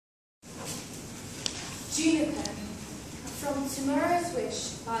Juniper, from Tomorrow's Wish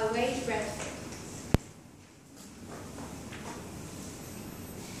by Wade Bradford.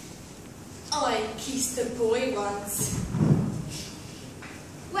 I kissed a boy once.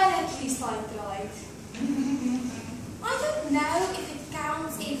 Well, at least I tried. I don't know if it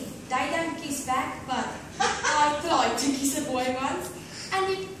counts if they don't kiss back, but I tried to kiss a boy once, and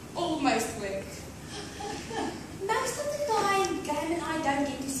it almost worked. Most of the time, Graham and I don't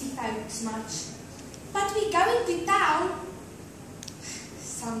get to see folks much, but we go into town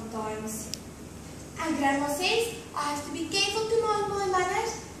sometimes. And Grandma says I have to be careful to mind my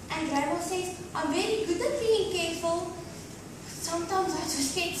manners, and Grandma says I'm very good at being careful. Sometimes I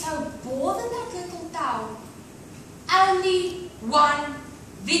just get so bored in that little town. Only one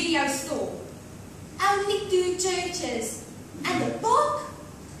video store, only 2 churches, and the park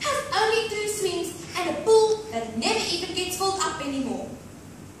has only 2 swings and a pool that never even gets filled up anymore.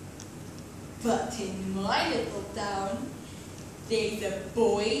 But in my little town, there's a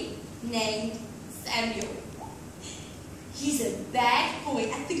boy named Samuel. He's a bad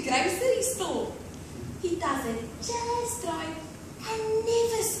boy at the grocery store. He does it just right and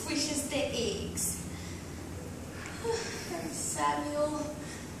never squishes the eggs. And Samuel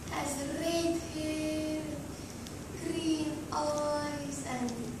has red hair, green eyes,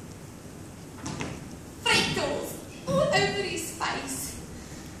 and freckles all over his face.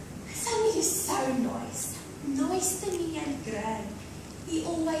 Samuel is so nice. Nice to me and Graham. He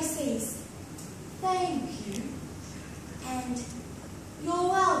always says, "Thank you," and "You're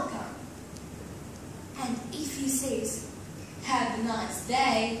welcome." And if he says, "Have a nice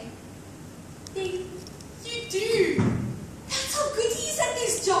day," then you do. That's how good he is at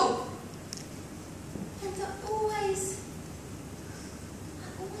this job. And I always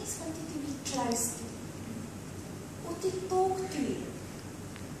wanted to be close to him, or to talk to him,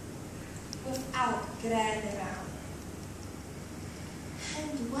 without Graham around.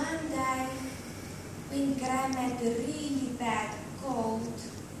 And one day, when Graham had a really bad cold,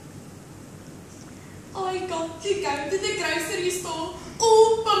 I got to go to the grocery store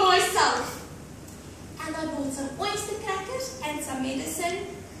all by myself. And I bought some oyster crackers and some medicine.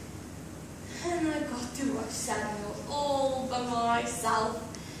 And I got to watch Samuel all by myself,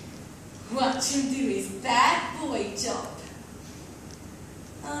 watch him do his bad boy job.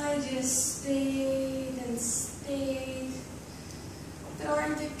 I just stared and stared,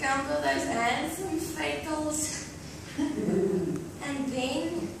 trying to count all those handsome freckles. And then,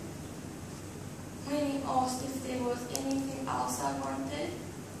 when he asked if there was anything else I wanted,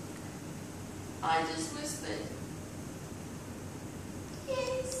 I just whispered,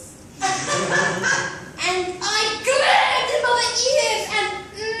 "Yes." And I grabbed him by the ears and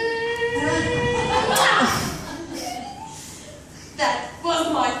that was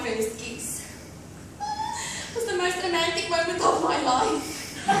my first kiss. It was the most romantic moment of my life.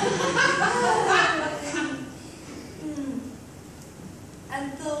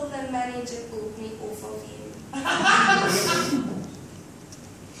 Until the manager pulled me off of